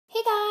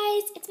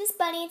guys, it's Miss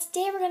Bunny.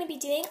 Today we're going to be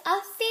doing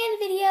a fan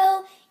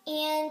video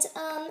and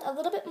a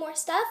little bit more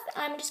stuff.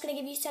 I'm just going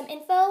to give you some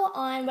info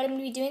on what I'm going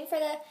to be doing for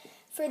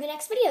the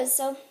next videos,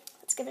 so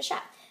let's give it a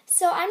shot.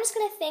 So I'm just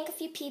going to thank a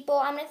few people.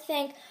 I'm going to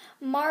thank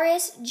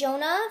Maris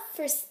Jonah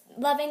for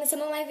loving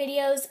some of my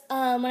videos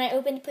when I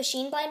opened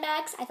Pusheen blind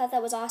bags. I thought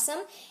that was awesome.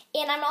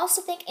 And I'm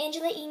also thank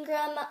Angela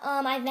Ingram.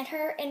 I've met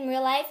her in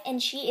real life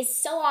and she is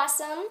so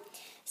awesome.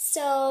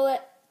 So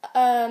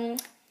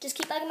just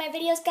keep liking my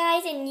videos,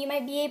 guys, and you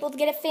might be able to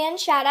get a fan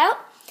shout out.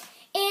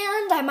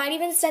 And I might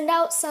even send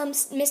out some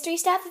mystery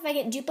stuff if I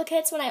get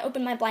duplicates when I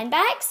open my blind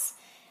bags.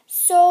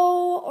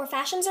 Or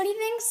fashions or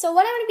anything. So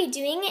what I'm going to be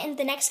doing in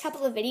the next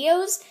couple of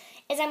videos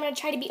is I'm going to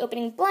try to be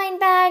opening blind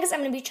bags. I'm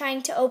going to be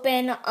trying to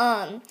open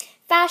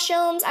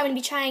fashions. I'm going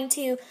to be trying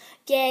to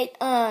get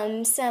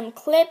some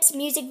clips,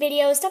 music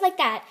videos, stuff like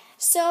that.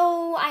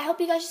 So I hope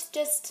you guys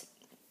just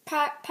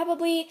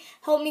probably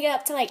help me get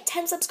up to like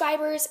 10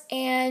 subscribers,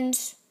 and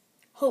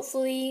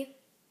hopefully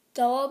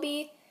they'll all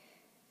be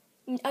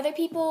other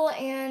people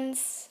and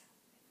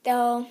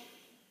they'll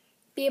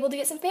be able to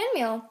get some fan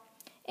mail.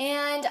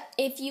 And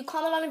if you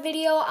comment on a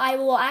video, I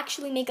will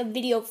actually make a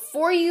video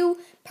for you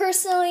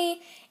personally,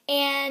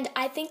 and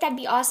I think that'd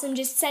be awesome.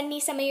 Just send me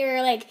some of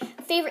your like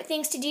favorite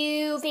things to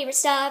do, favorite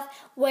stuff,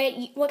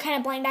 what kind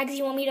of blind bags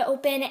you want me to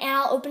open, and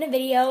I'll open a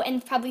video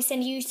and probably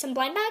send you some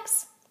blind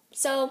bags.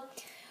 So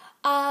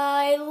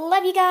I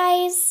love you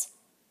guys.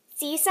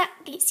 See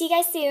you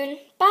guys soon.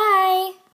 Bye.